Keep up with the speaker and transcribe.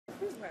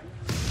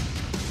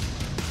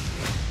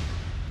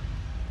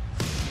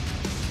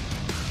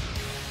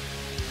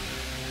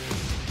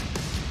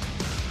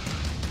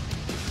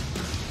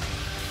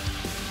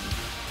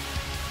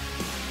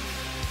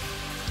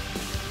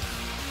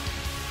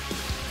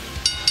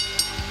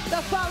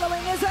The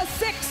following is a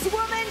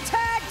 6-woman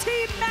tag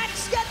team match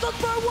scheduled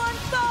for one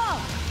fall.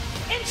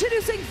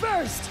 Introducing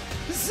first,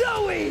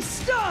 Zoe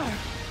Stark,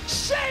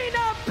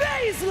 Shayna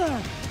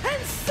Baszler,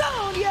 and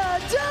Sonya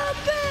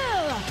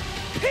Deville,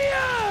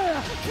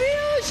 Pure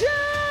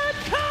Fusion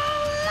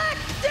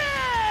Collective!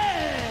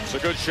 It's a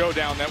good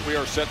showdown that we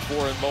are set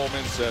for in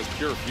moments as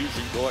Pure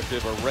Fusion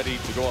Collective are ready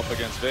to go up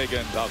against Vega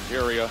and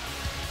Valkyria.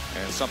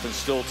 And something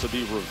still to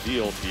be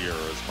revealed here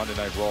as Monday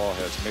Night Raw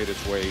has made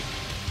its way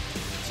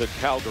to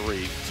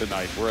Calgary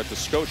tonight. We're at the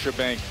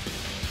Scotiabank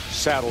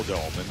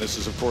Saddledome, and this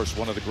is, of course,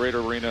 one of the great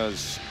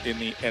arenas in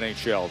the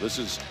NHL. This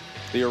is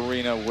the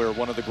arena where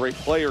one of the great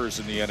players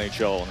in the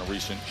NHL in a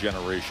recent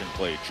generation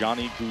played,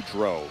 Johnny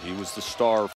Gaudreau. He was the star